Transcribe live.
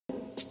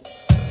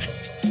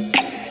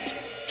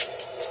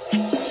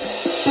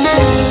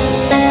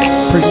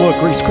Lord,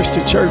 Grace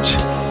Christian Church.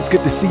 It's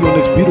good to see you on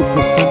this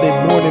beautiful Sunday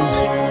morning.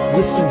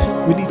 Listen,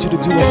 we need you to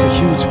do us a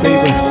huge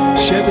favor.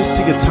 Share this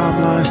to your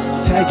timeline,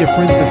 tag your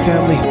friends and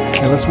family,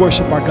 and let's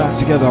worship our God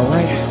together, all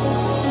right?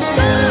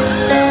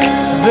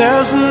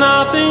 There's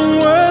nothing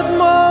worth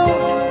more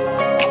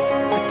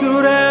that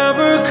could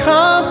ever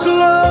come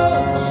close.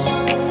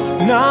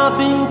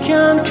 Nothing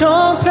can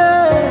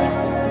compare.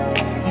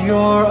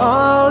 You're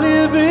our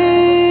living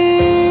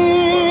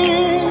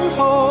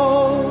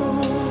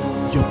hope.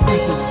 Your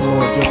presence,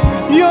 Lord, your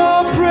presence.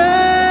 Your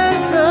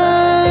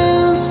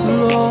presence,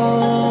 Lord.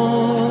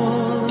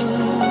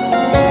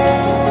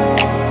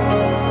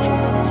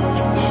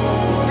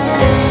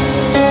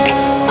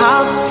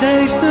 I've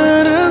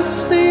tasted and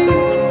seen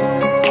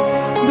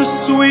the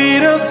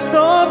sweetest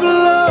of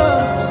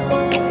loves,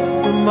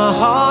 when my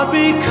heart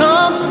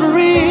becomes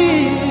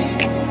free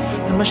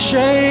and my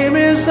shame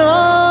is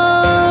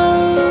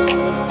undone.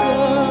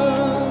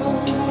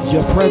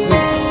 Your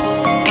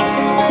presence.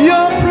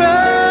 Your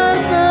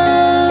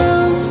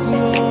presence,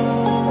 Lord.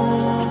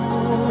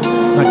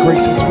 My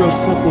grace is real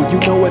simple, you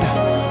know it.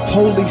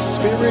 Holy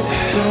Spirit.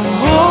 So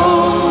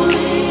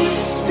Holy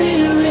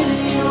Spirit,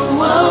 you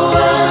are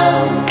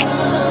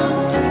welcome.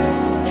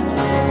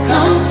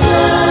 Come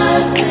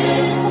flood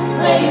this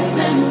place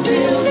and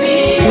fill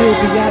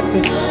the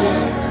atmosphere.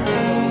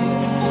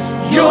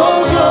 Your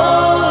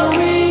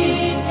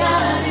glory,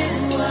 God, is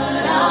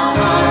what our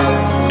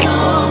hearts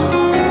long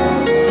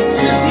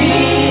to be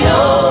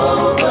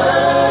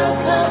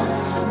overcome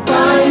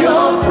by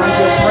your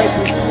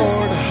presence,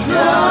 Lord.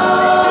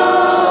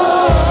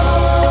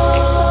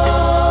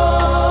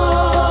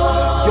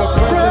 Your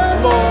presence,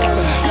 Lord.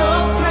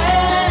 Your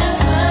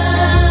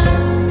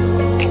presence.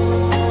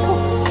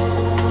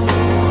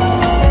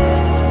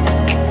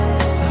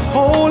 So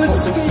Holy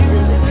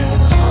Spirit.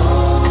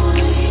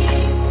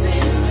 Holy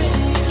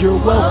Spirit, You're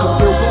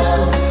welcome, you're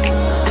welcome.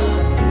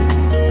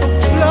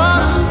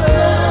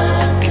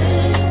 flood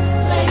this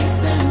place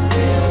and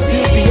fill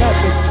the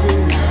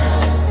atmosphere.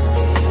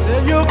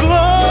 Send your glory,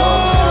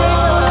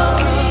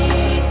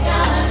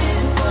 God,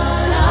 is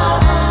what our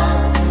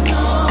hearts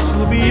long to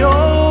be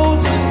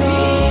overcome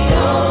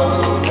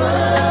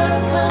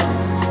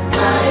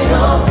by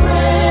your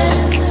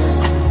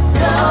presence,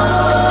 Lord.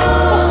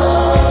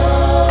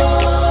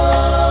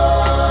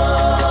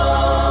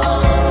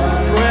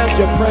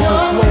 Your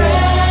presence, Lord.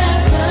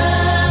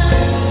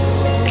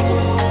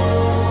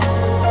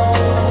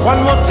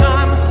 One more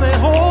time, say,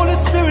 Holy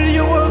Spirit,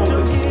 you're welcome.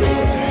 Holy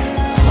Spirit.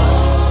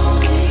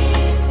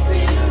 Holy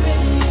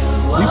Spirit,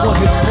 We want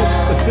His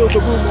presence to fill the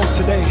room on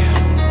today.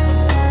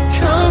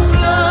 come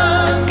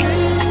flood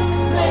this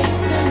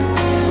place and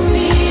fill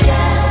the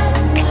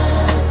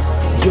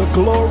atmosphere. Your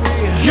glory.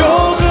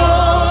 Your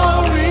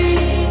glory,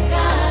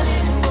 God,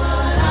 is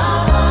what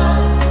our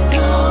hearts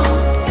long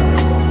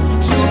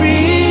to be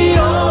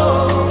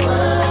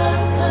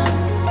overcome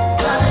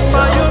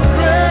by your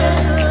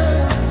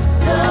presence,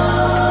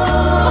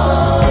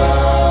 Lord.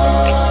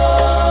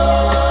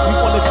 We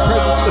want His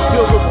presence to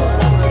fill the room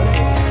on today.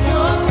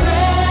 Your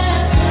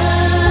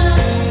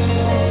presence,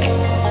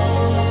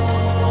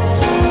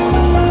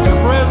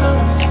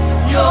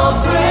 your presence, your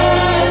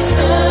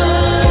presence,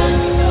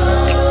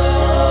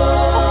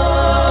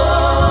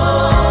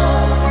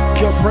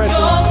 Your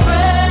presence.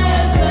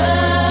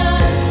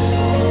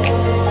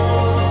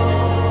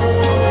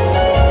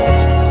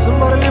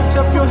 Somebody lift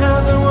up your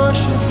hands and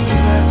worship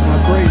My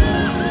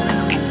grace.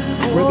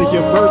 Whether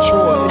you're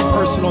virtual or in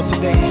person on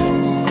today,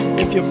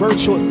 if you're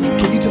virtual,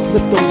 can you just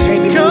lift those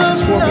hand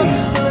emojis for me?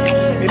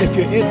 And if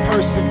you're in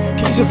person,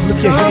 can you just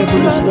lift your hands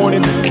on this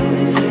morning?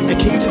 And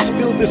can you just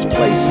feel this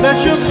place?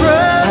 Let your I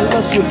presence,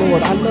 love you,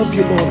 Lord. I love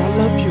you, Lord. I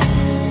love you.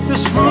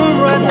 this room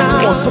right Come on,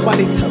 now.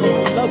 somebody tell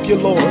him I love you,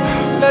 Lord.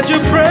 Let your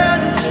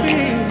presence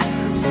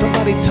fill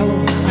Somebody tell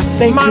him I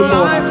thank my you, Lord. I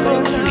life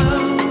thank right you. now.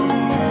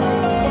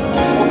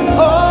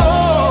 Oh,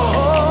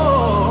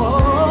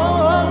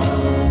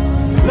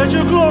 let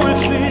your glory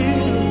fill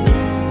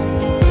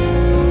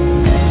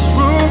this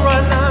room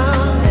right now.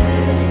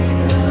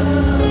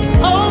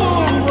 Oh,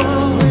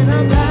 when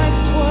our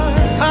backs were,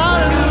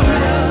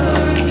 hallelujah,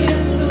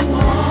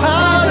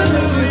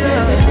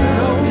 hallelujah,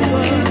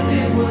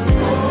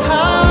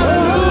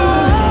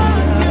 hallelujah.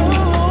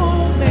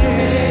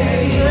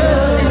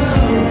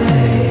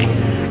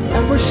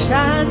 And we're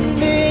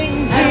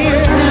standing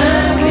here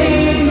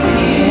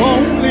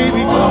only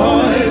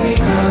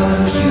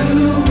because you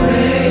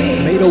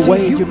Made a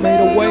way, you made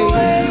a way.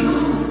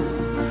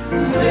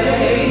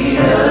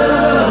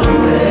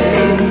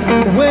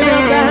 when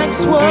our backs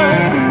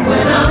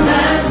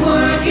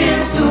were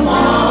against the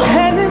wall,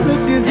 and it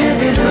looked as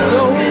if it was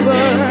over.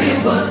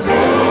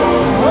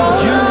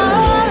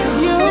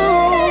 You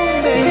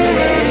made a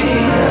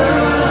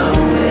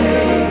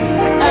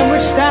way, and we're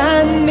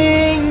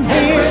standing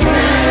here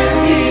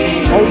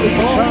Only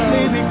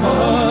only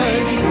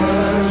because.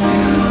 because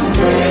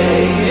you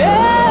made.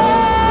 Yeah.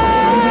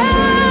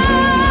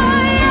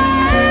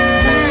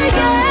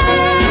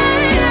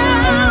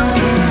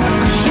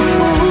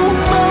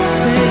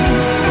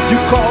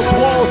 cause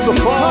walls to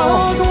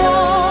fall.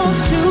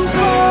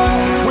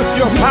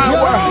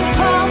 power,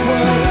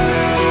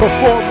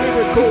 perform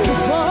miracles.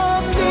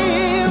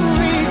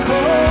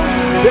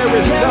 There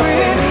is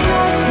nothing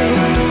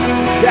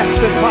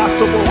that's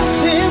impossible.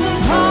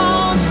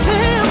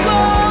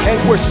 And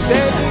we're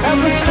standing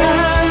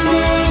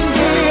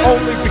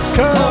only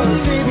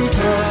because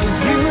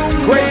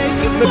grace,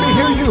 let me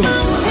hear you.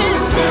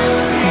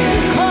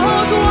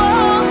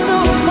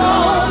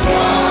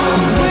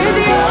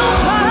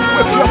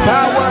 With your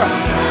power,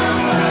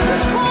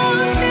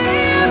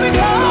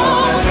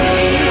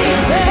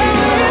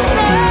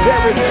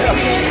 there is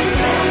nothing.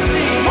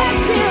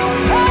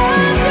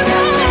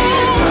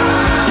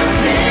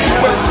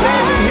 We're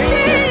standing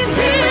here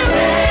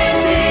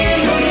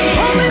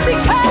only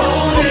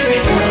because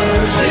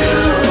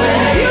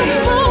you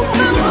move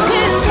mountains.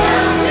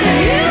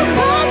 You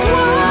cause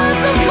walls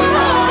to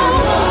fall.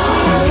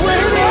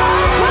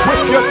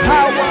 With your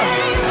power,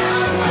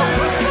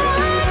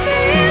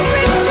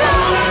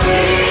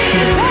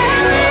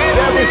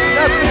 there is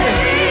nothing.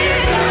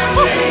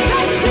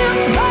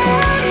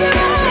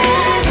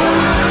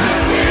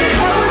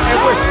 And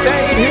we're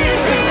standing here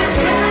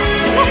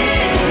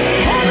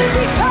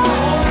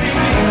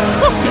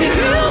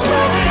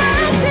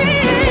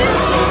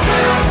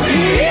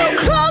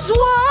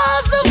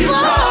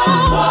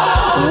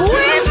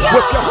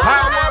with your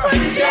power,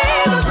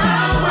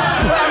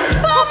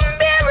 for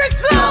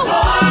miracle.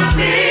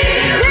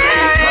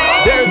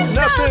 There's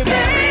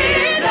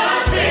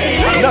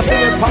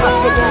nothing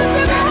impossible.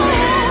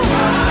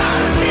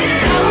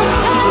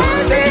 We're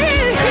standing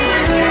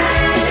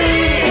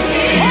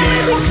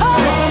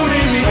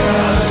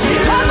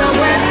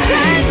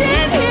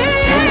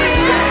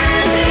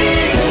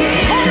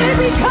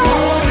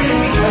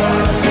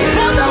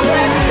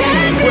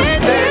we're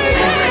standing.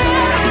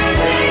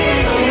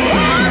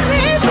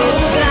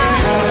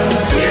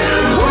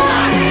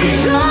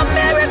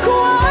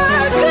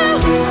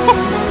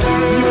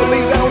 Do you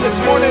believe that on this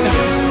morning?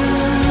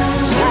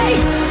 Say,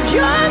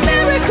 you're a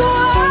miracle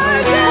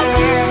worker.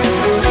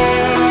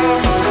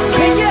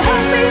 Can you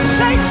help me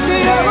say,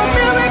 you're a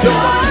miracle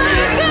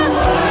worker?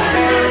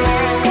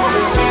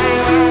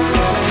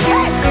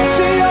 Hey,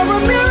 say you're a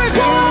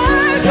miracle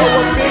worker. You're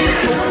a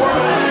miracle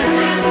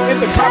worker. In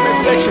the comment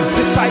section,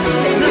 just type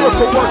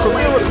miracle worker,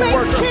 miracle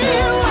worker.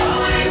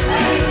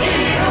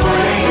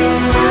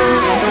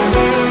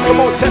 Come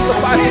on,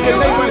 testify to your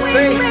neighbor and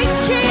say,